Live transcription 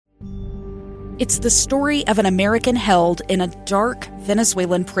It's the story of an American held in a dark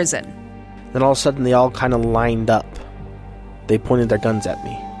Venezuelan prison. Then all of a sudden they all kind of lined up. They pointed their guns at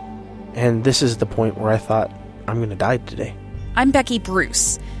me. And this is the point where I thought, I'm going to die today. I'm Becky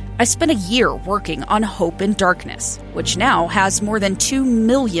Bruce. I spent a year working on Hope in Darkness, which now has more than 2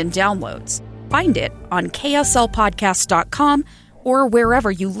 million downloads. Find it on kslpodcast.com or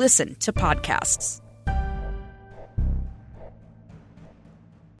wherever you listen to podcasts.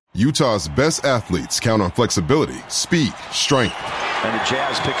 Utah's best athletes count on flexibility, speed, strength. And the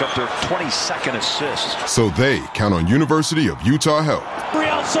Jazz pick up their 22nd assist. So they count on University of Utah Health.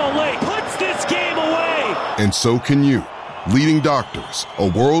 Real Salt Lake puts this game away. And so can you. Leading doctors, a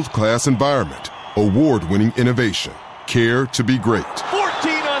world-class environment, award-winning innovation, care to be great.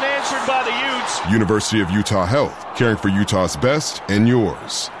 14 unanswered by the Utes. University of Utah Health, caring for Utah's best and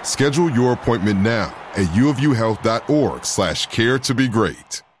yours. Schedule your appointment now at uofuhealth.org/care to be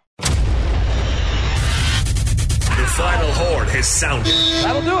great. The final horn has sounded.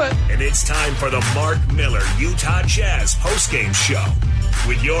 That'll do it. And it's time for the Mark Miller Utah Jazz postgame show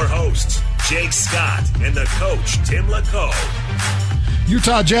with your hosts, Jake Scott and the coach, Tim LaCoe.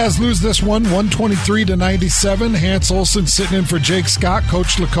 Utah Jazz lose this one, 123-97. Hans Olsen sitting in for Jake Scott.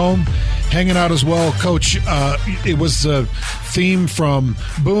 Coach LaCombe hanging out as well. Coach, it was a theme from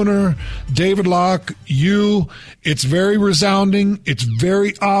Booner, David Locke, you. It's very resounding. It's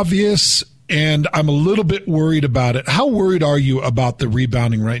very obvious. And I'm a little bit worried about it. How worried are you about the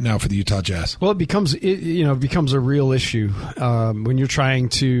rebounding right now for the Utah Jazz? Well, it becomes a real issue when you're trying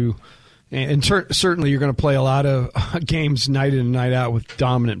to, and certainly you're going to play a lot of games night in and night out with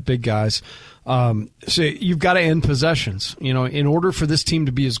dominant big guys. So you've got to end possessions. In order for this team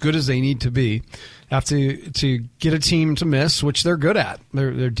to be as good as they need to be, have to get a team to miss, which they're good at.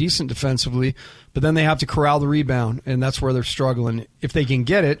 They're decent defensively, but then they have to corral the rebound, and that's where they're struggling. If they can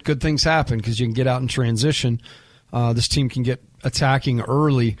get it, good things happen because you can get out in transition. This team can get attacking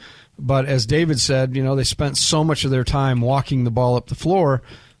early, but as David said, they spent so much of their time walking the ball up the floor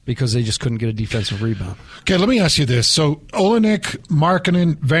because they just couldn't get a defensive rebound. Okay, let me ask you this. So Olenek,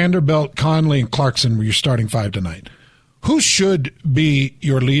 Markkanen, Vanderbilt, Conley, and Clarkson were your starting five tonight. Who should be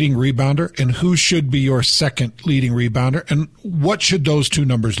your leading rebounder, and who should be your second leading rebounder, and what should those two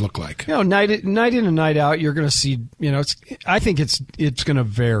numbers look like? Night in and night out, you're going to see. I think it's going to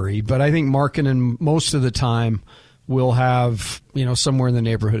vary, but I think Markkanen most of the time will have somewhere in the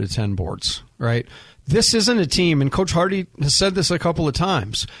neighborhood of 10 boards. Right. This isn't a team, and Coach Hardy has said this a couple of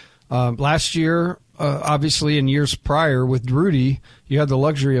times. Last year, obviously, in years prior with Rudy, you had the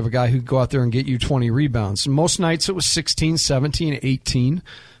luxury of a guy who'd go out there and get you 20 rebounds. Most nights it was 16, 17, 18,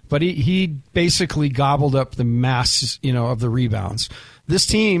 but he basically gobbled up the mass, of the rebounds. This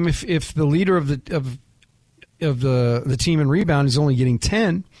team, if the leader of the team in rebound is only getting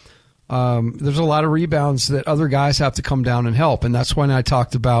 10, there's a lot of rebounds that other guys have to come down and help, and that's when I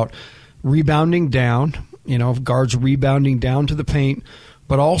talked about rebounding down, guards rebounding down to the paint,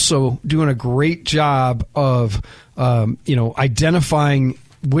 but also doing a great job of, identifying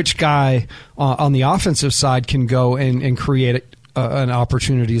which guy on the offensive side can go and create an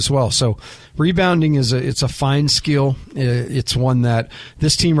opportunity as well. So rebounding it's a fine skill. It's one that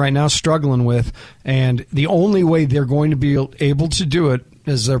this team right now is struggling with, and the only way they're going to be able to do it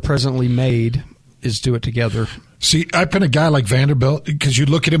as they're presently made is do it together. See, I pin a guy like Vanderbilt because you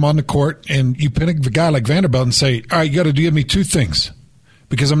look at him on the court and you pin a guy like Vanderbilt and say, all right, you got to give me two things.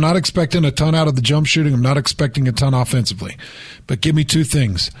 Because I'm not expecting a ton out of the jump shooting. I'm not expecting a ton offensively. But give me two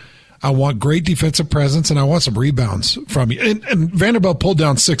things. I want great defensive presence, and I want some rebounds from you. And Vanderbilt pulled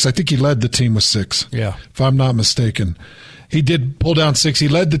down 6. I think he led the team with 6, if I'm not mistaken. He did pull down 6. He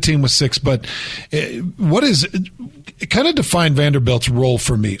led the team with 6. But kind of define Vanderbilt's role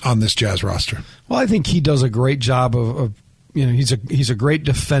for me on this Jazz roster? Well, I think he does a great job of he's a great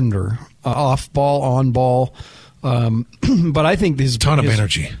defender, off ball, on ball. But I think his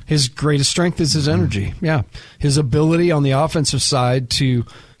energy. His greatest strength is his energy. Yeah, his ability on the offensive side to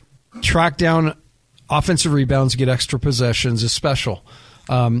track down offensive rebounds, get extra possessions is special.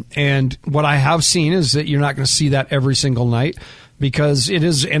 And what I have seen is that you're not going to see that every single night because it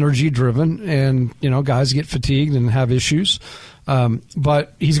is energy driven, and guys get fatigued and have issues.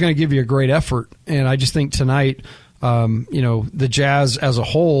 But he's going to give you a great effort, and I just think tonight, the Jazz as a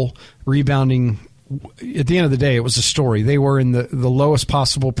whole rebounding. At the end of the day, it was a story. They were in the lowest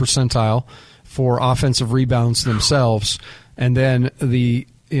possible percentile for offensive rebounds themselves, and then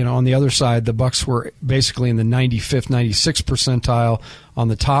on the other side, the Bucks were basically in the 95th, 96th percentile on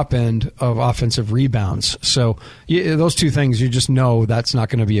the top end of offensive rebounds. So those two things, you just know that's not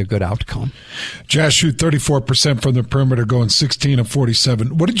going to be a good outcome. Jazz shoot 34% from the perimeter, going 16 of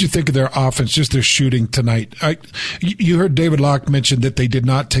 47. What did you think of their offense, just their shooting tonight? You heard David Locke mention that they did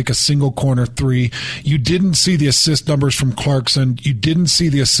not take a single corner three. You didn't see the assist numbers from Clarkson. You didn't see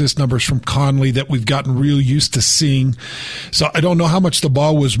the assist numbers from Conley that we've gotten real used to seeing. So I don't know how much the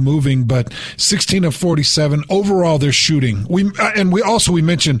ball was moving, but 16 of 47. Overall, they're shooting. We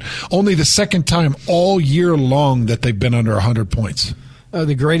mentioned only the second time all year long that they've been under 100 points.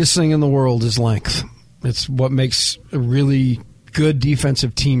 The greatest thing in the world is length. It's what makes really good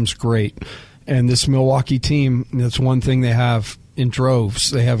defensive teams great. And this Milwaukee team, that's one thing they have in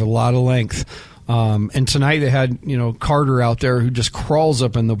droves. They have a lot of length. And tonight they had, Carter out there who just crawls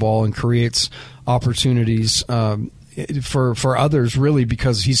up in the ball and creates opportunities for others, really,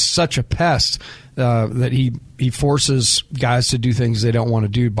 because he's such a pest that he forces guys to do things they don't want to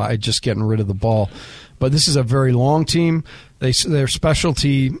do by just getting rid of the ball. But this is a very long team. Their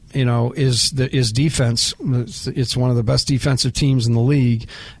specialty, is defense. It's one of the best defensive teams in the league,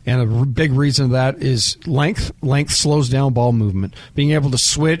 and a big reason of that is length. Length slows down ball movement. Being able to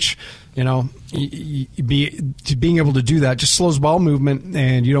switch, being able to do that just slows ball movement,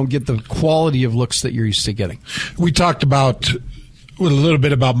 and you don't get the quality of looks that you're used to getting. We talked about a little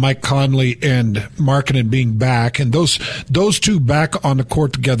bit about Mike Conley and Markkanen being back, and those two back on the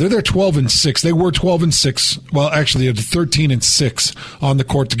court together. They're 12-6. They were 12-6. Well, actually, they're 13-6 on the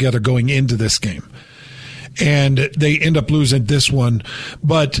court together going into this game, and they end up losing this one.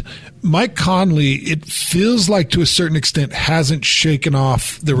 But Mike Conley, it feels like to a certain extent, hasn't shaken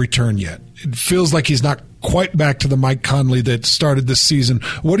off the return yet. It feels like he's not quite back to the Mike Conley that started this season.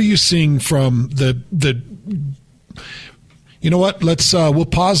 What are you seeing from the You know what? We'll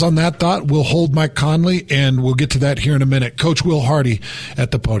pause on that thought. We'll hold Mike Conley, and we'll get to that here in a minute. Coach Will Hardy at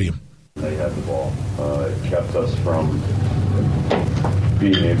the podium. They had the ball. It kept us from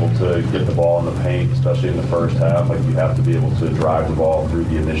being able to get the ball in the paint, especially in the first half. Like, you have to be able to drive the ball through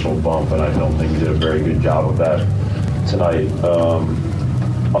the initial bump, and I don't think we did a very good job of that tonight.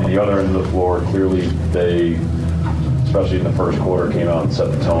 On the other end of the floor, clearly they, especially in the first quarter, came out and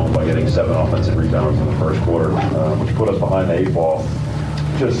set the tone by getting 7 offensive rebounds in the first quarter, which put us behind the 8 ball,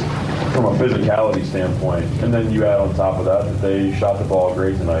 just from a physicality standpoint. And then you add on top of that they shot the ball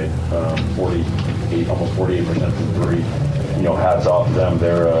great tonight, almost 48% from 3. Hats off to them.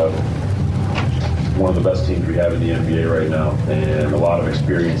 They're one of the best teams we have in the NBA right now, and a lot of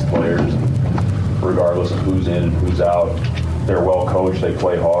experienced players, regardless of who's in and who's out. They're well coached, they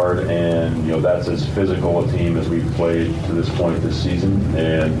play hard, and that's as physical a team as we've played to this point this season.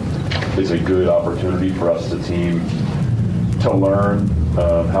 And it's a good opportunity for us as a team to learn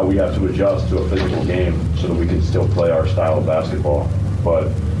how we have to adjust to a physical game so that we can still play our style of basketball.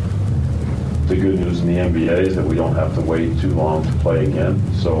 But the good news in the NBA is that we don't have to wait too long to play again,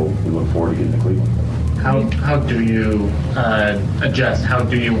 so we look forward to getting to Cleveland. How do you adjust? How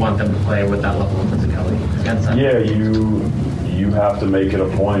do you want them to play with that level of physicality against them? Yeah, you have to make it a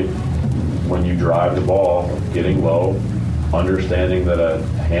point when you drive the ball, getting low, understanding that a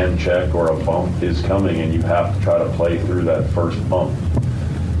hand check or a bump is coming, and you have to try to play through that first bump.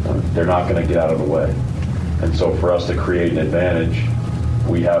 They're not going to get out of the way. And so for us to create an advantage,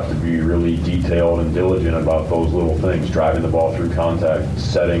 we have to be really detailed and diligent about those little things, driving the ball through contact,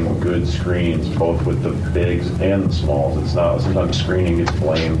 setting good screens, both with the bigs and the smalls. It's not, sometimes screening gets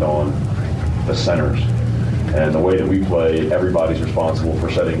blamed on the centers. And the way that we play, everybody's responsible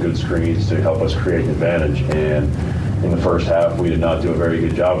for setting good screens to help us create an advantage. And in the first half, we did not do a very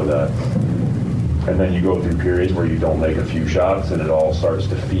good job of that. And then you go through periods where you don't make a few shots, and it all starts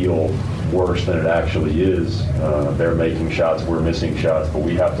to feel worse than it actually is. They're making shots, we're missing shots, but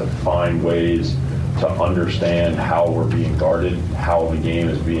we have to find ways to understand how we're being guarded, how the game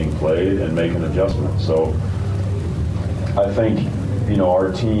is being played, and make an adjustment. So I think,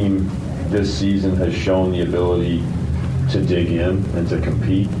 our team this season has shown the ability to dig in and to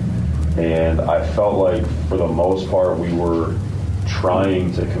compete. And I felt like, for the most part, we were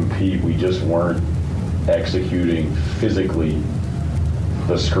trying to compete. We just weren't executing physically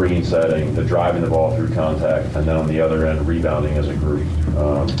the screen setting, the driving the ball through contact, and then on the other end, rebounding as a group.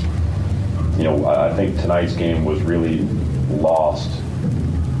 I think tonight's game was really lost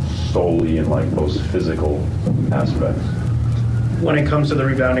solely in those physical aspects. When it comes to the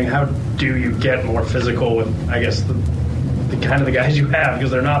rebounding, how do you get more physical with, I guess, the kind of the guys you have, because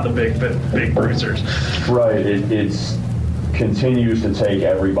they're not the big bruisers? Right. It's continues to take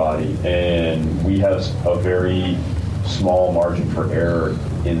everybody, and we have a very small margin for error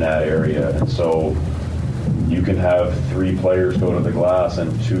in that area. And so you can have 3 players go to the glass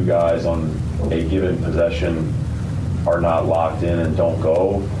and 2 guys on a given possession are not locked in and don't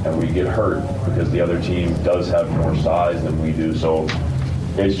go, and we get hurt because the other team does have more size than we do. So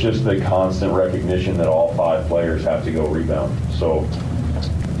it's just the constant recognition that all 5 players have to go rebound. So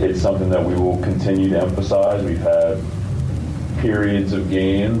it's something that we will continue to emphasize. We've had periods of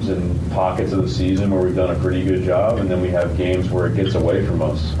games and pockets of the season where we've done a pretty good job, and then we have games where it gets away from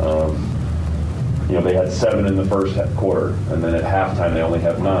us. They had 7 in the first quarter, and then at halftime they only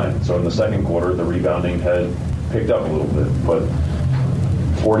have 9. So in the second quarter, the rebounding had picked up a little bit. But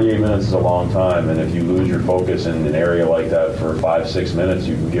 48 minutes is a long time, and if you lose your focus in an area like that for 5-6 minutes,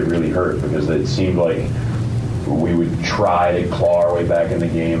 you can get really hurt, because it seemed like we would try to claw our way back in the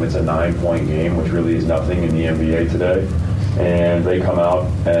game. It's a 9-point game, which really is nothing in the NBA today. And they come out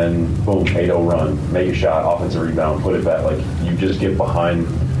and boom, 8-0 run, make a shot, offensive rebound, put it back. Like, you just get behind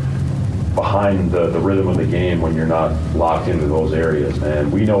the rhythm of the game when you're not locked into those areas,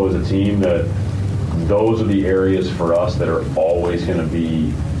 man. We know as a team that those are the areas for us that are always going to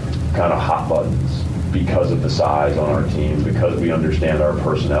be kind of hot buttons because of the size on our team, because we understand our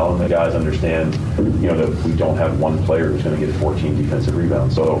personnel, and the guys understand, that we don't have one player who's going to get 14 defensive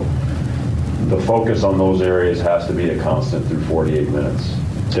rebounds. So the focus on those areas has to be a constant through 48 minutes.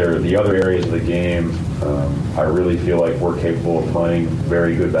 The other areas of the game, I really feel like we're capable of playing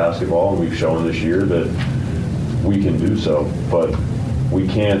very good basketball, and we've shown this year that we can do so. But we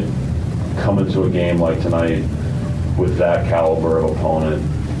can't come into a game like tonight with that caliber of opponent,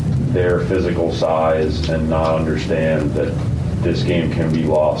 their physical size, and not understand that this game can be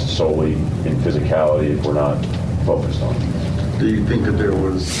lost solely in physicality if we're not focused on it. Do you think that there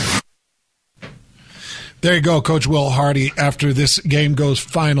was... There you go, Coach Will Hardy. After this game goes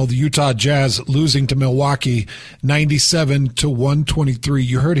final, the Utah Jazz losing to Milwaukee 97-123.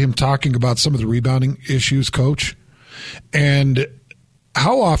 You heard him talking about some of the rebounding issues, Coach. And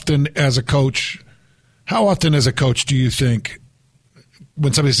how often as a coach do you think,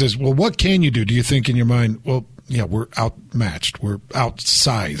 when somebody says, well, what can you do you think in your mind, well, yeah, we're outmatched, we're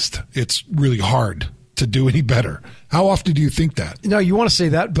outsized, it's really hard to do any better? How often do you think that? No, you want to say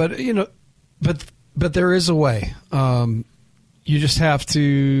that, but but there is a way. You just have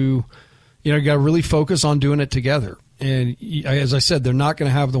to, you got to really focus on doing it together. And as I said, they're not going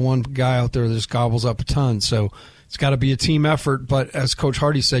to have the one guy out there that just gobbles up a ton. So it's got to be a team effort. But as Coach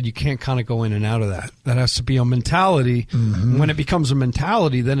Hardy said, you can't kind of go in and out of that. That has to be a mentality. Mm-hmm. When it becomes a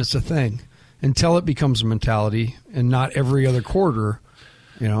mentality, then it's a thing. Until it becomes a mentality, and not every other quarter,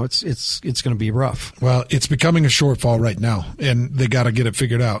 it's going to be rough. Well, it's becoming a shortfall right now, and they got to get it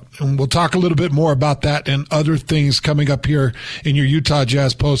figured out. And we'll talk a little bit more about that and other things coming up here in your Utah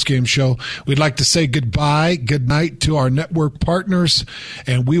Jazz postgame show. We'd like to say goodbye, good night to our network partners,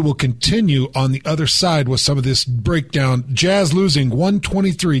 and we will continue on the other side with some of this breakdown. Jazz losing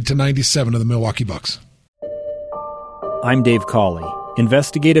 123-97 to the Milwaukee Bucks. I'm Dave Cawley,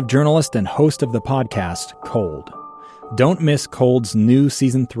 investigative journalist and host of the podcast Cold. Don't miss Cold's new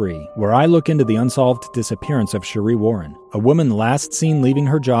Season 3, where I look into the unsolved disappearance of Cherie Warren, a woman last seen leaving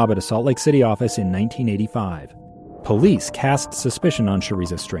her job at a Salt Lake City office in 1985. Police cast suspicion on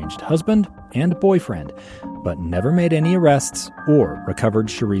Cherie's estranged husband and boyfriend, but never made any arrests or recovered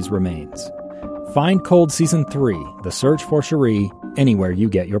Cherie's remains. Find Cold Season 3, The Search for Cherie, anywhere you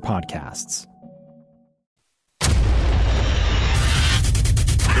get your podcasts.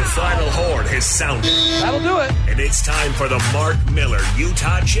 The final horn has sounded. That'll do it. And it's time for the Mark Miller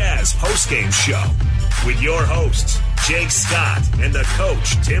Utah Jazz postgame show with your hosts, Jake Scott and the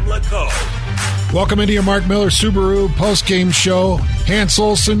coach, Tim LaCombe. Welcome into your Mark Miller Subaru postgame show. Hans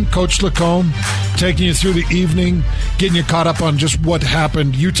Olsen, Coach LaCombe, taking you through the evening, getting you caught up on just what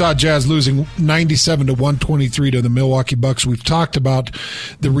happened. Utah Jazz losing 97-123 to the Milwaukee Bucks. We've talked about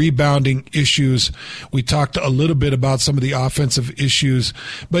the rebounding issues. We talked a little bit about some of the offensive issues.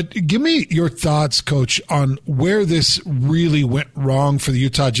 But give me your thoughts, Coach, on where this really went wrong for the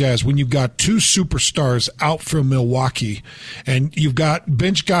Utah Jazz when you've got 2 superstars out from Milwaukee and you've got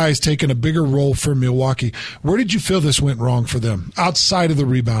bench guys taking a bigger role for Milwaukee. Where did you feel this went wrong for them outside of the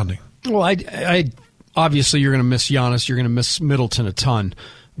rebounding? Well, I obviously you're going to miss Giannis, you're going to miss Middleton a ton,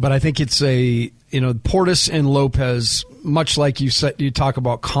 but I think it's Portis and Lopez, much like you talk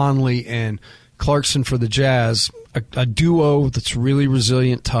about Conley and Clarkson for the Jazz, a duo that's really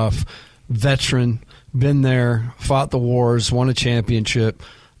resilient, tough, veteran, been there, fought the wars, won a championship,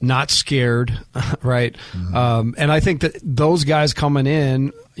 not scared, right? Mm-hmm. And I think that those guys coming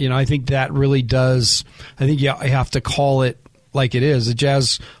in, I think that really does. I think you have to call it like it is. The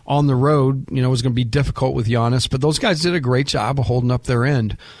Jazz on the road, was going to be difficult with Giannis, but those guys did a great job of holding up their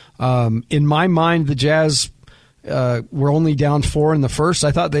end. In my mind, the Jazz were only down 4 in the first.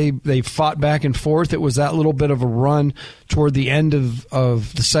 I thought they fought back and forth. It was that little bit of a run toward the end of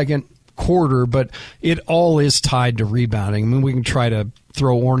the second quarter, but it all is tied to rebounding. I mean, we can try to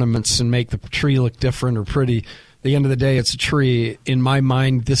throw ornaments and make the tree look different or pretty. At the end of the day, it's a tree. In my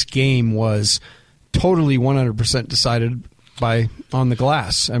mind, this game was totally 100% decided on the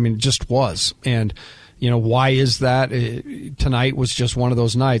glass. I mean, it just was. And, why is that? Tonight was just one of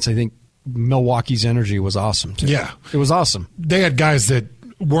those nights. I think Milwaukee's energy was awesome, too. Yeah. It was awesome. They had guys that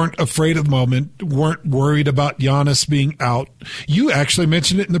weren't afraid of the moment, weren't worried about Giannis being out. You actually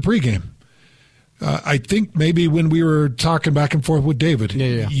mentioned it in the pregame. I think maybe when we were talking back and forth with David,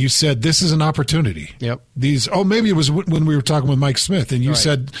 you said this is an opportunity. Yep. Maybe it was when we were talking with Mike Smith, and you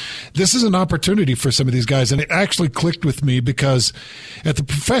said this is an opportunity for some of these guys, and it actually clicked with me because at the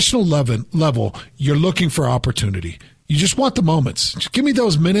professional level, you're looking for opportunity. You just want the moments. Just give me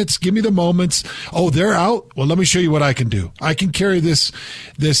those minutes. Give me the moments. Oh, they're out? Well, let me show you what I can do. I can carry this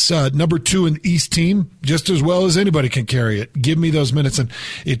number 2 in the East team just as well as anybody can carry it. Give me those minutes. And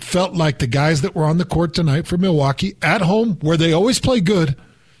it felt like the guys that were on the court tonight for Milwaukee, at home, where they always play good,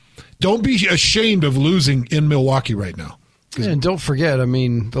 don't be ashamed of losing in Milwaukee right now. And don't forget,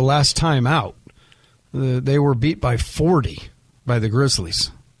 the last time out, they were beat by 40 by the Grizzlies.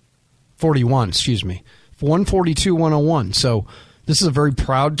 41, excuse me. 142-101. So this is a very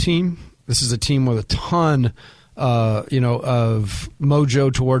proud team. This is a team with a ton, of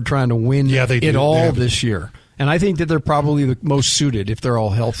mojo toward trying to win it all this year. And I think that they're probably the most suited if they're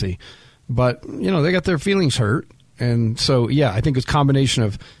all healthy. But, they got their feelings hurt. And so, I think it's a combination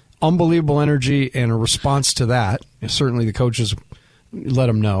of unbelievable energy and a response to that. Certainly the coaches let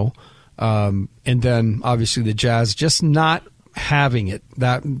them know. And then, obviously, the Jazz just not having it.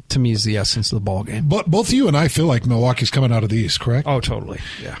 That, to me, is the essence of the ball game. But both you and I feel like Milwaukee's coming out of the East, correct? Oh, totally,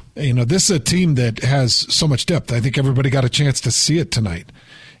 yeah. This is a team that has so much depth. I think everybody got a chance to see it tonight.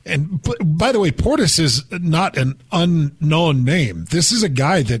 And by the way, Portis is not an unknown name. This is a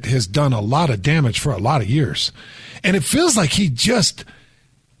guy that has done a lot of damage for a lot of years. And it feels like he just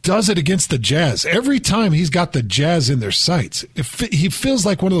does it against the Jazz. Every time he's got the Jazz in their sights, he feels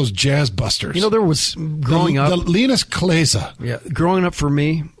like one of those Jazz busters. There was growing up. The Linus Kleza. Yeah, growing up for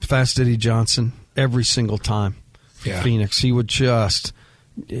me, Fast Eddie Johnson, every single time. Phoenix, he would just,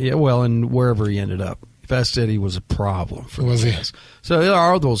 and wherever he ended up, Fast Eddie was a problem for the Jazz. So there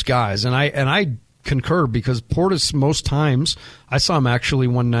are those guys, and I concur because Portis, most times, I saw him actually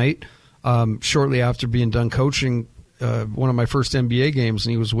one night, shortly after being done coaching, one of my first NBA games,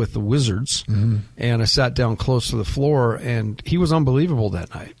 and he was with the Wizards, and I sat down close to the floor, and he was unbelievable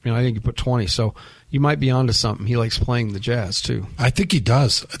that night. I think he put 20, so you might be onto something. He likes playing the Jazz, too. I think he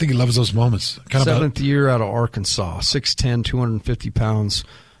does. I think he loves those moments. Seventh year out of Arkansas, 6'10", 250 pounds,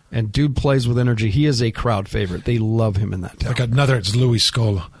 and dude plays with energy. He is a crowd favorite. They love him in that town. I got another, it's Louis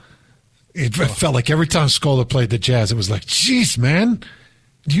Scola. It felt like every time Scola played the Jazz, it was like, geez, man,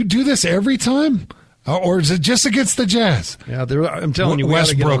 do you do this every time? Or is it just against the Jazz? Yeah, I'm telling you,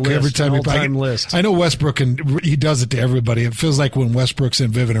 Westbrook every time list. I know Westbrook, and he does it to everybody. It feels like when Westbrook's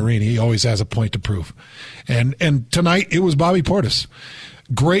in Vivint Arena, he always has a point to prove. And tonight it was Bobby Portis.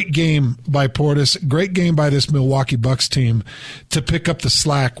 Great game by Portis. Great game by this Milwaukee Bucks team to pick up the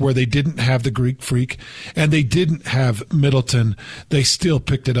slack where they didn't have the Greek Freak and they didn't have Middleton. They still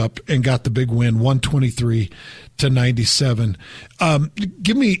picked it up and got the big win, 123-97.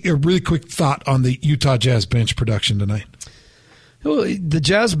 Give me a really quick thought on the Utah Jazz bench production tonight. Well, the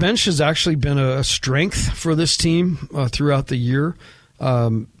Jazz bench has actually been a strength for this team throughout the year.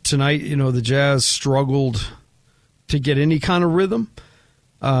 Tonight, the Jazz struggled to get any kind of rhythm.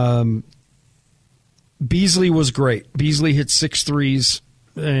 Beasley was great. Beasley hit 6 threes,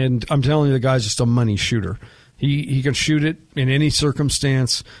 and I'm telling you, the guy's just a money shooter. He can shoot it in any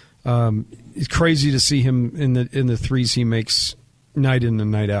circumstance. It's crazy to see him in the threes he makes night in and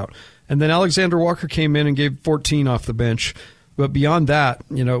night out. And then Alexander Walker came in and gave 14 off the bench. But beyond that,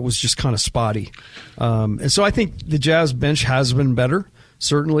 it was just kind of spotty. And so I think the Jazz bench has been better,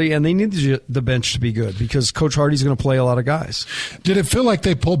 certainly, and they need the bench to be good because Coach Hardy's going to play a lot of guys. Did it feel like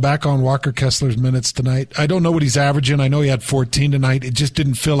they pulled back on Walker Kessler's minutes tonight? I don't know what he's averaging. I know he had 14 tonight. It just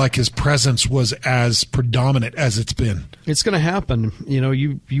didn't feel like his presence was as predominant as it's been. It's going to happen.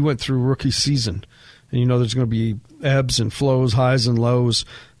 You went through rookie season, and there's going to be ebbs and flows, highs and lows.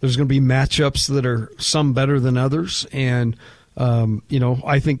 There's going to be matchups that are some better than others, and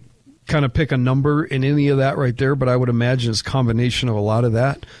I think kind of pick a number in any of that right there, but I would imagine it's a combination of a lot of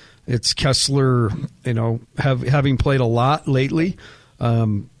that. It's Kessler, having played a lot lately.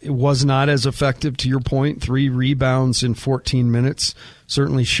 It was not as effective, to your point. 3 rebounds in 14 minutes.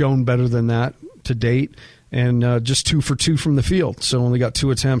 Certainly shown better than that to date. and just 2 for 2 from the field. So only got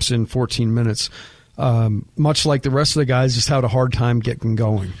 2 attempts in 14 minutes. Much like the rest of the guys, just had a hard time getting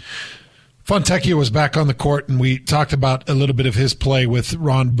going. Fontecchio was back on the court, and we talked about a little bit of his play with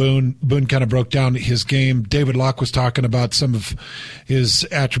Ron Boone. Boone kind of broke down his game. David Locke was talking about some of his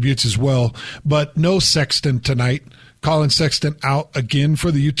attributes as well. But no Sexton tonight. Colin Sexton out again for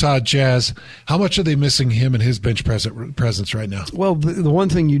the Utah Jazz. How much are they missing him and his bench presence right now? Well, the one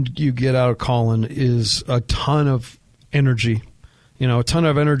thing you get out of Colin is a ton of energy. A ton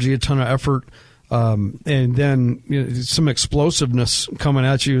of energy, a ton of effort. And then some explosiveness coming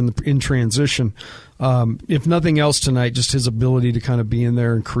at you in transition. If nothing else tonight, just his ability to kind of be in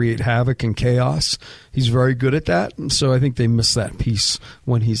there and create havoc and chaos. He's very good at that, and so I think they miss that piece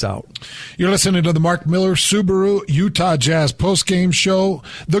when he's out. You're listening to the Mark Miller Subaru Utah Jazz postgame show.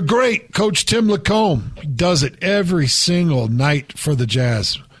 The great Coach Tim Lacombe does it every single night for the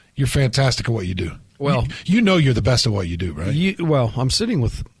Jazz. You're fantastic at what you do. Well, you know you're the best at what you do, right? I'm sitting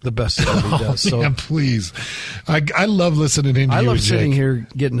with the best at what he does. So man, please. I love listening to you. I love sitting here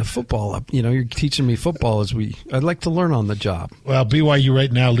getting the football up. You're teaching me football I'd like to learn on the job. Well, BYU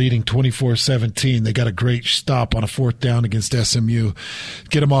right now leading 24-17. They got a great stop on a 4th down against SMU.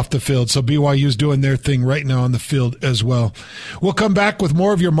 Get them off the field. So BYU's doing their thing right now on the field as well. We'll come back with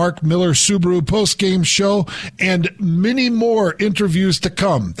more of your Mark Miller Subaru postgame show and many more interviews to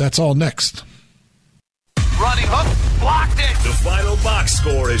come. That's all next. Running hook, blocked it. The final box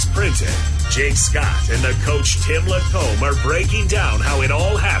score is printed. Jake Scott and the coach Tim Lacombe are breaking down how it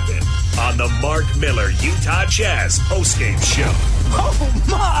all happened on the Mark Miller Utah Jazz postgame show. Oh,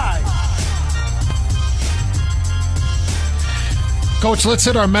 my! Coach, let's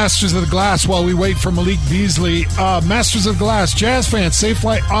hit our Masters of the Glass while we wait for Malik Beasley. Masters of the Glass, Jazz fans, Safe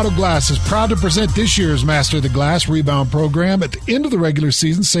Flight Auto Glass is proud to present this year's Master of the Glass rebound program. At the end of the regular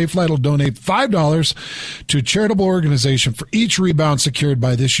season, Safe Flight will donate $5 to a charitable organization for each rebound secured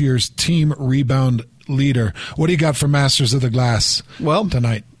by this year's team rebound leader. What do you got for Masters of the Glass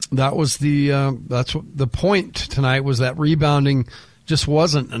tonight? That was that's what the point tonight was, that rebounding just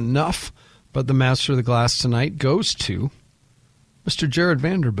wasn't enough. But the Master of the Glass tonight goes to Mr. Jared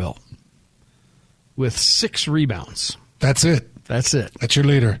Vanderbilt with 6 rebounds. That's it. That's your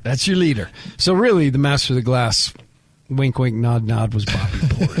leader. That's your leader. So really, the Master of the Glass, wink, wink, nod, nod, was Bobby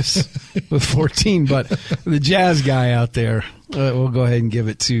Portis with 14. But the Jazz guy out there, we'll go ahead and give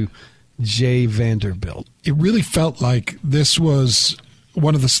it to Jay Vanderbilt. It really felt like this was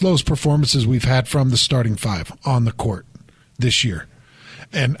one of the slowest performances we've had from the starting 5 on the court this year.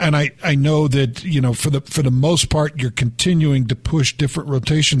 And I know that, for the most part, you're continuing to push different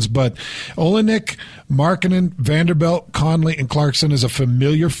rotations, but Olenek, Markkanen, Vanderbilt, Conley, and Clarkson is a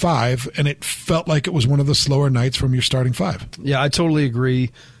familiar 5, and it felt like it was one of the slower nights from your starting 5. Yeah, I totally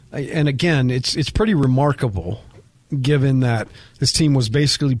agree. And again, it's pretty remarkable given that this team was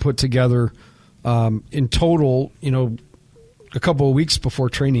basically put together in total, a couple of weeks before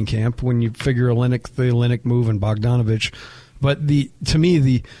training camp when you figure the Olenek move and Bogdanovich. But to me,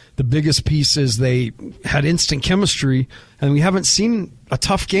 the biggest piece is they had instant chemistry, and we haven't seen a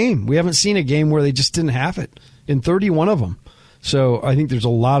tough game. We haven't seen a game where they just didn't have it in 31 of them. So I think there's a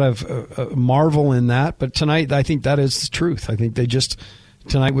lot of marvel in that. But tonight, I think that is the truth. I think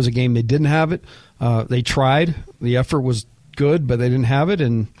tonight was a game they didn't have it. They tried. The effort was good, but they didn't have it,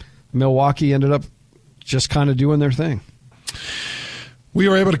 and Milwaukee ended up just kind of doing their thing. We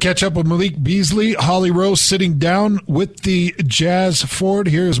were able to catch up with Malik Beasley. Holly Rose sitting down with the Jazz forward.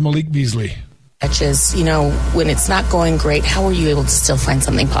 Here's Malik Beasley. Catches, when it's not going great, how are you able to still find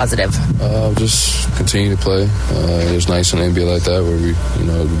something positive? Just continue to play. It's nice in the NBA like that where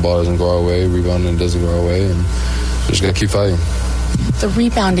the ball doesn't go our way, rebounding doesn't go our way, and just got to keep fighting. The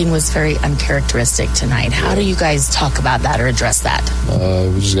rebounding was very uncharacteristic tonight. How do you guys talk about that or address that?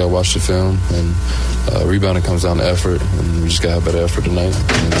 We just got to watch the film, and rebounding comes down to effort, and we just got to have better effort tonight.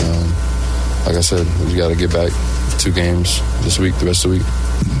 And like I said, we got to get back 2 games this week, the rest of the week.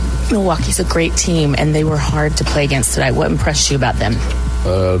 Milwaukee's a great team, and they were hard to play against tonight. What impressed you about them?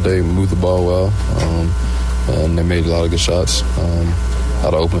 They moved the ball well, and they made a lot of good shots, a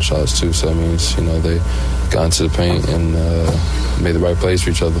lot of open shots too. So that means they got into the paint and made the right plays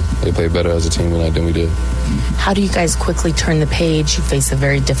for each other. They played better as a team tonight than we did. How do you guys quickly turn the page? You face a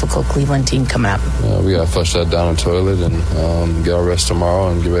very difficult Cleveland team coming up. We got to flush that down the toilet and get our rest tomorrow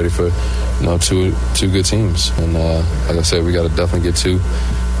and get ready for two good teams. And like I said, we got to definitely get 2.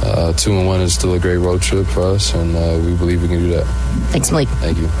 2-1 is still a great road trip for us, and we believe we can do that. Thanks, Malik.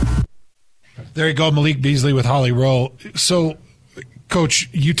 Thank you. There you go, Malik Beasley with Holly Rowe. So, Coach,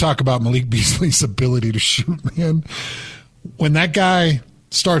 you talk about Malik Beasley's ability to shoot, man. When that guy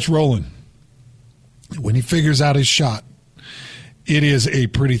starts rolling, when he figures out his shot, it is a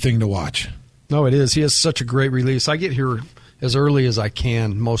pretty thing to watch. No, it is. He has such a great release. I get here as early as I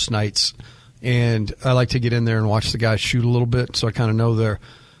can most nights, and I like to get in there and watch the guys shoot a little bit, so I kind of know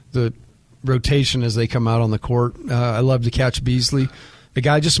the rotation as they come out on the court. I love to catch Beasley. The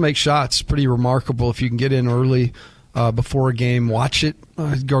guy just makes shots. Pretty remarkable. If you can get in early before a game, watch it.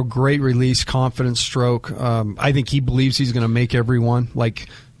 Great release, confident stroke. I think he believes he's going to make everyone, like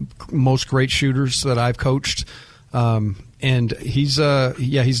most great shooters that I've coached. And he's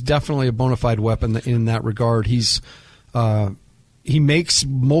definitely a bona fide weapon in that regard. He makes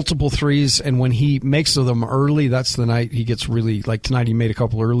multiple threes, and when he makes them early, that's the night he gets really, like tonight he made a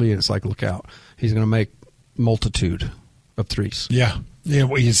couple early, and it's like, look out. He's going to make multitude of threes. Yeah,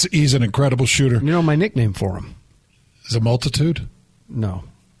 well, he's an incredible shooter. You know my nickname for him? Is it Multitude? No.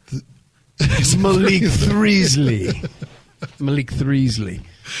 It's Malik Threesley. Malik Threesley.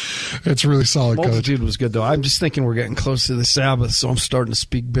 It's really solid, Multitude Coach. was good, though. I'm just thinking we're getting close to the Sabbath, so I'm starting to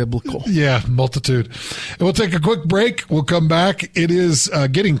speak biblical. Yeah, multitude. And we'll take a quick break. We'll come back. It is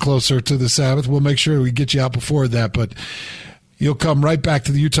getting closer to the Sabbath. We'll make sure we get you out before that, but you'll come right back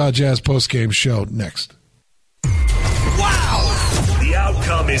to the Utah Jazz postgame show next. Wow! The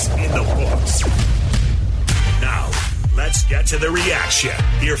outcome is in the books. Now, let's get to the reaction.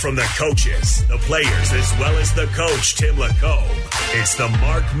 Hear from the coaches, the players, as well as the coach, Tim LaCombe. It's the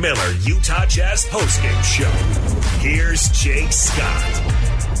Mark Miller Utah Jazz postgame show. Here's Jake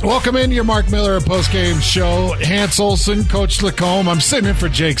Scott. Welcome in your Mark Miller postgame show. Hans Olsen, Coach LaCombe. I'm sitting in for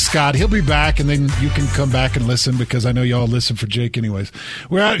Jake Scott. He'll be back, and then you can come back and listen because I know y'all listen for Jake anyways.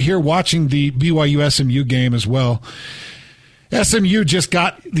 We're out here watching the BYU-SMU game as well. SMU just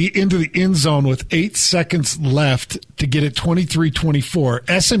got into the end zone with 8 seconds left to get it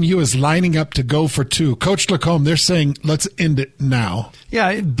 23-24. SMU is lining up to go for 2. Coach LaCombe, they're saying, let's end it now.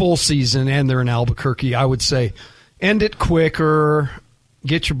 Yeah, bowl season, and they're in Albuquerque. I would say end it quicker,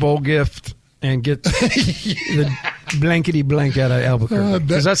 get your bowl gift, and get the blankety-blank out of Albuquerque.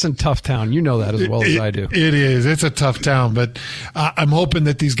 Because that's in tough town. You know that as well as I do. It is. It's a tough town, but I'm hoping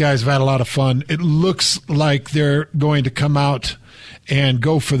that these guys have had a lot of fun. It looks like they're going to come out and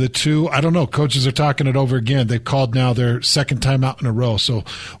go for the 2. I don't know. Coaches are talking it over again. They've called now their second time out in a row, so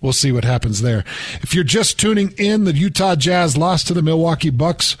we'll see what happens there. If you're just tuning in, the Utah Jazz lost to the Milwaukee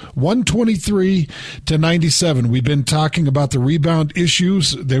Bucks 123-97. We've been talking about the rebound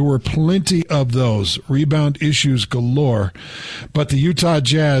issues. There were plenty of those rebound issues galore, but the Utah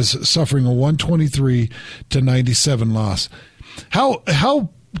Jazz suffering a 123-97 loss. How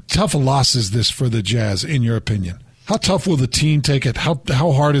tough a loss is this for the Jazz, in your opinion? How tough will the team take it?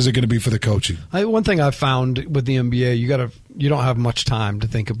 How hard is it going to be for the coaching? One thing I've found with the NBA, you don't have much time to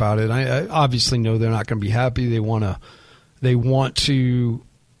think about it. I obviously know they're not going to be happy. They want to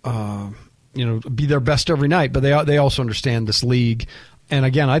be their best every night, but they also understand this league. And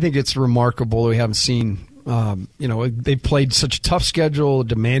again, I think it's remarkable we haven't seen. They've played such a tough schedule, a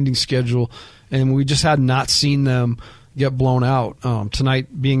demanding schedule, and we just had not seen them get blown out.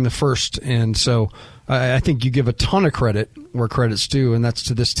 Tonight being the first, and so. I think you give a ton of credit where credit's due, and that's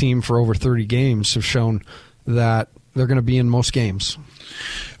to this team for over 30 games have shown that they're going to be in most games.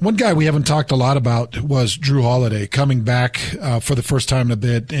 One guy we haven't talked a lot about was Drew Holiday coming back for the first time in a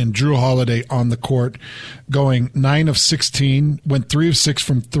bit, and Drew Holiday on the court going 9 of 16, went 3 of 6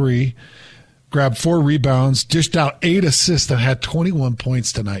 from 3, grabbed 4 rebounds, dished out 8 assists, and had 21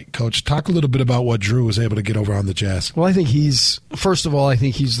 points tonight. Coach, talk a little bit about what Drew was able to get over on the Jazz. Well, I think he's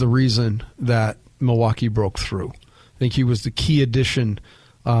the reason that Milwaukee broke through. I think he was the key addition,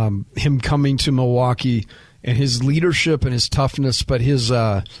 him coming to Milwaukee and his leadership and his toughness, but his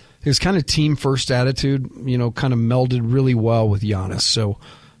kind of team-first attitude, kind of melded really well with Giannis. So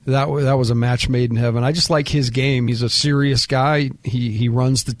that was a match made in heaven. I just like his game. He's a serious guy. He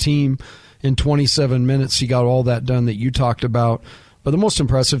runs the team. In 27 minutes, he got all that done that you talked about. But the most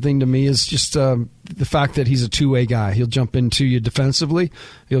impressive thing to me is just the fact that he's a two-way guy. He'll jump into you defensively.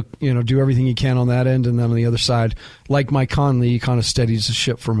 He'll do everything he can on that end, and then on the other side, like Mike Conley, he kind of steadies the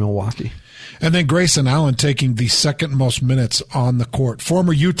ship for Milwaukee. And then Grayson Allen taking the second most minutes on the court.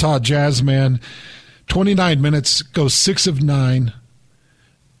 Former Utah Jazz man, 29 minutes, goes 6 of 9,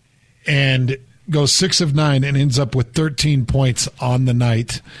 and ends up with 13 points on the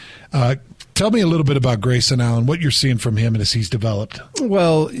night. Tell me a little bit about Grayson Allen, what you're seeing from him and as he's developed.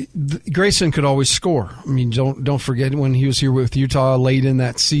 Well, Grayson could always score. I mean, don't forget when he was here with Utah late in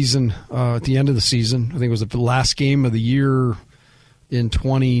that season, at the end of the season. I think it was the last game of the year in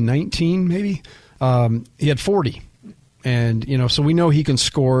 2019, maybe. He had 40. And, so we know he can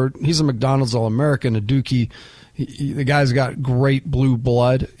score. He's a McDonald's All-American, a Dookie. The guy's got great blue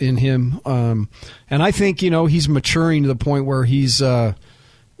blood in him. And I think, he's maturing to the point where he's,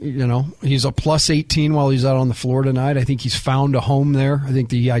 he's a plus 18 while he's out on the floor tonight. I think he's found a home there. I think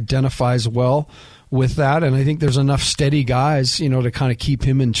that he identifies well with that, and I think there's enough steady guys, to kind of keep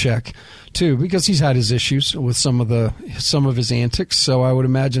him in check too, because he's had his issues with some of his antics. So I would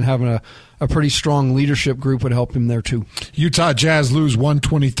imagine having a pretty strong leadership group would help him there too. Utah Jazz lose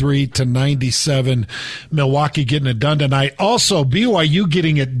 123-97. Milwaukee getting it done tonight. Also, BYU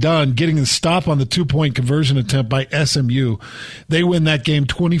getting it done, getting the stop on the 2-point conversion attempt by SMU. They win that game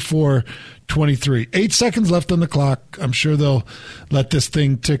 24-23. 8 seconds left on the clock. I'm sure they'll let this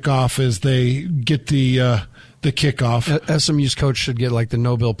thing tick off as they get the kickoff. SMU's coach should get like the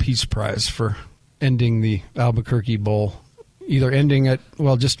Nobel Peace Prize for ending the Albuquerque Bowl. Either ending it,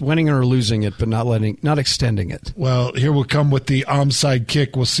 just winning it or losing it, but not extending it. Well, here we'll come with the onside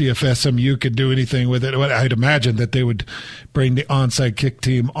kick. We'll see if SMU could do anything with it. I'd imagine that they would bring the onside kick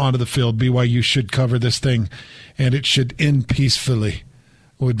team onto the field. BYU should cover this thing, and it should end peacefully.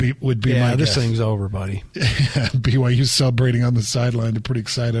 Would be my guess. This thing's over, buddy. BYU celebrating on the sideline. They're pretty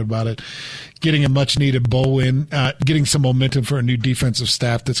excited about it. Getting a much-needed bowl win, getting some momentum for a new defensive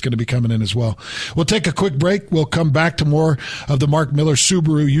staff that's going to be coming in as well. We'll take a quick break. We'll come back to more of the Mark Miller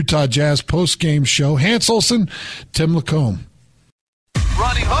Subaru Utah Jazz post-game show. Hans Olsen, Tim Lacombe.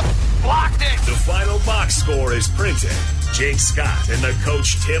 Running hook, blocked it. The final box score is printed. Jake Scott and the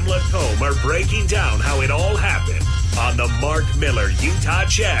coach Tim Lacombe are breaking down how it all happened on the Mark Miller Utah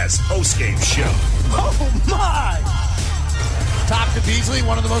Jazz postgame show. Oh, my! Top to Beasley,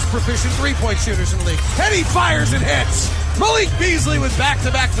 one of the most proficient three-point shooters in the league. And he fires and hits. Malik Beasley with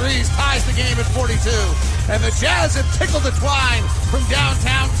back-to-back threes ties the game at 42. And the Jazz have tickled the twine from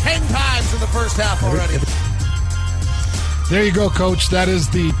downtown 10 times in the first half already. There you go, Coach. That is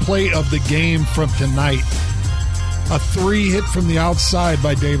the play of the game from tonight. A 3 hit from the outside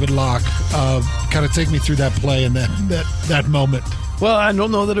by David Locke. Kind of take me through that play and that moment. Well, I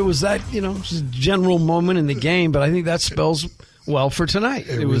don't know that it was that, general moment in the game, but I think that spells well for tonight.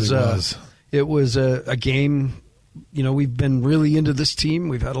 It was. It was a game, we've been really into this team.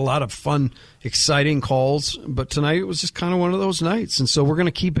 We've had a lot of fun, exciting calls, but tonight it was just kind of one of those nights. And so we're going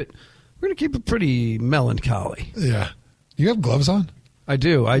to keep it pretty melancholy. Yeah. You have gloves on? I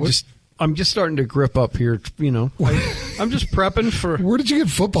do. I'm just starting to grip up here, I'm just prepping for... Where did you get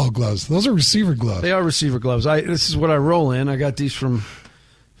football gloves? Those are receiver gloves. They are receiver gloves. This is what I roll in. I got these from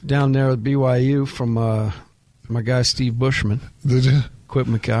down there at BYU from my guy Steve Bushman. Did you?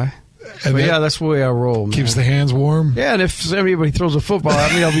 Equipment guy. Yeah, that's the way I roll, man. Keeps the hands warm? Yeah, and if anybody throws a football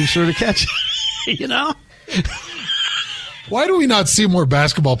at me, I'll be sure to catch it. Why do we not see more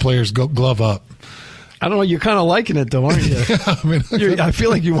basketball players go glove up? I don't know. You're kind of liking it, though, aren't you? I feel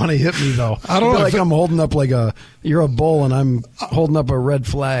like you want to hit me, though. I feel like I'm holding up you're a bull and I'm holding up a red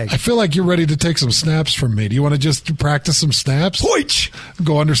flag. I feel like you're ready to take some snaps from me. Do you want to just practice some snaps? Hoich!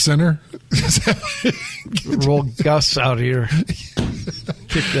 Go under center? Roll Gus out here.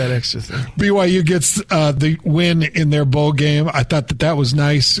 Kick that extra thing. BYU gets the win in their bowl game. I thought that was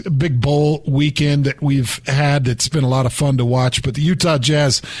nice. A big bowl weekend that we've had. It's been a lot of fun to watch. But the Utah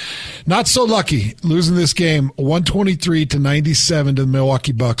Jazz, not so lucky, losing this game 123-97 to the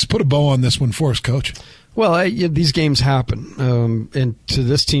Milwaukee Bucks. Put a bow on this one for us, Coach. Well, these games happen. And to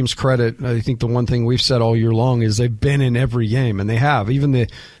this team's credit, I think the one thing we've said all year long is they've been in every game, and they have. Even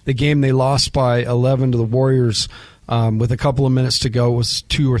the game they lost by 11 to the Warriors with a couple of minutes to go was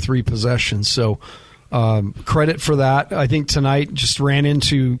 2 or 3 possessions. So credit for that. I think tonight just ran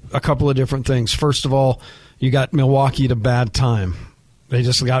into a couple of different things. First of all, you got Milwaukee at a bad time. They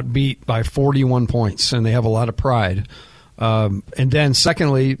just got beat by 41 points, and they have a lot of pride. And then,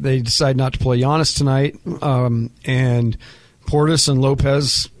 secondly, they decide not to play Giannis tonight, and Portis and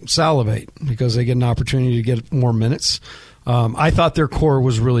Lopez salivate because they get an opportunity to get more minutes. I thought their core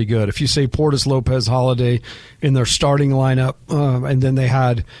was really good. If you say Portis, Lopez, Holiday in their starting lineup, and then they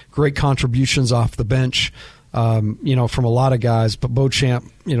had great contributions off the bench, from a lot of guys. But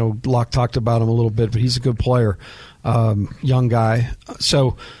Beauchamp, Locke talked about him a little bit, but he's a good player, young guy.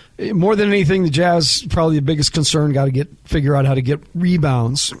 So more than anything, the Jazz, probably the biggest concern, got to figure out how to get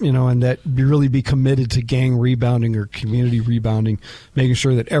rebounds, and that really be committed to gang rebounding or community rebounding, making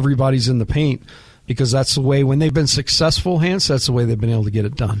sure that everybody's in the paint. Because that's the way, when they've been successful, Hans, that's the way they've been able to get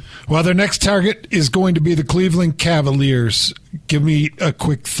it done. Well, their next target is going to be the Cleveland Cavaliers. Give me a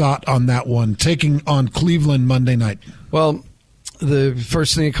quick thought on that one, taking on Cleveland Monday night. Well, the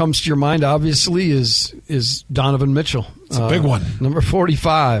first thing that comes to your mind, obviously, is Donovan Mitchell. It's a big one. Number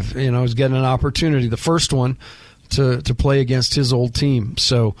 45, is getting an opportunity. The first one to play against his old team.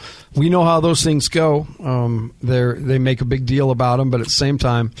 So we know how those things go. They make a big deal about them, but at the same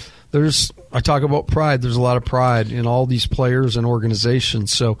time, I talk about pride. There's a lot of pride in all these players and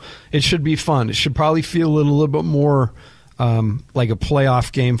organizations. So it should be fun. It should probably feel a little bit more like a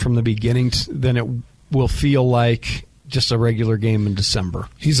playoff game from the beginning than it will feel like just a regular game in December.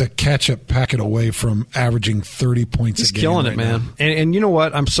 He's a catch-up packet away from averaging 30 points a game. He's killing it, man. And you know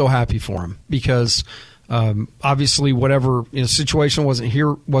what? I'm so happy for him because obviously whatever situation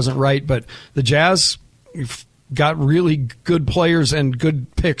wasn't right, but the Jazz got really good players and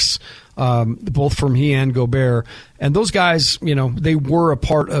good picks, both from he and Gobert. And those guys, they were a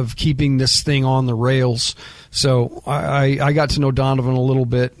part of keeping this thing on the rails. So I got to know Donovan a little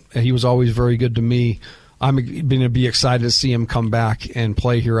bit. He was always very good to me. I'm going to be excited to see him come back and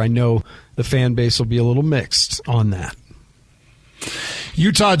play here. I know the fan base will be a little mixed on that.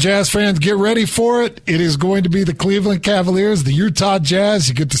 Utah Jazz fans, get ready for it. It is going to be the Cleveland Cavaliers, the Utah Jazz.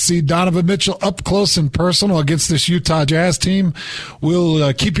 You get to see Donovan Mitchell up close and personal against this Utah Jazz team.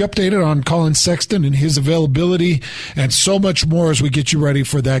 We'll keep you updated on Colin Sexton and his availability and so much more as we get you ready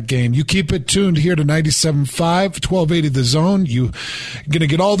for that game. You keep it tuned here to 97.5, 1280 The Zone. You're going to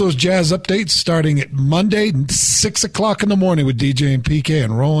get all those Jazz updates starting at Monday, 6 o'clock in the morning with DJ and PK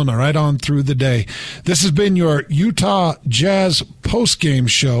and rolling right on through the day. This has been your Utah Jazz Postgame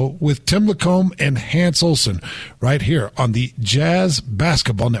show with Tim Lacombe and Hans Olsen right here on the Jazz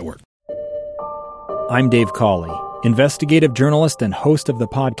Basketball Network. I'm Dave Cawley, investigative journalist and host of the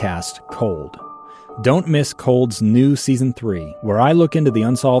podcast Cold. Don't miss Cold's new Season 3, where I look into the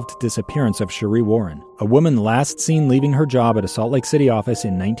unsolved disappearance of Cherie Warren, a woman last seen leaving her job at a Salt Lake City office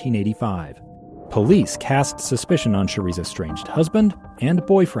in 1985. Police cast suspicion on Cherie's estranged husband and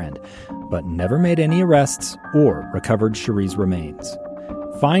boyfriend, but never made any arrests or recovered Cherie's remains.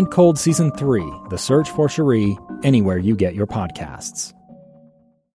 Find Cold Season 3, The Search for Cherie, anywhere you get your podcasts.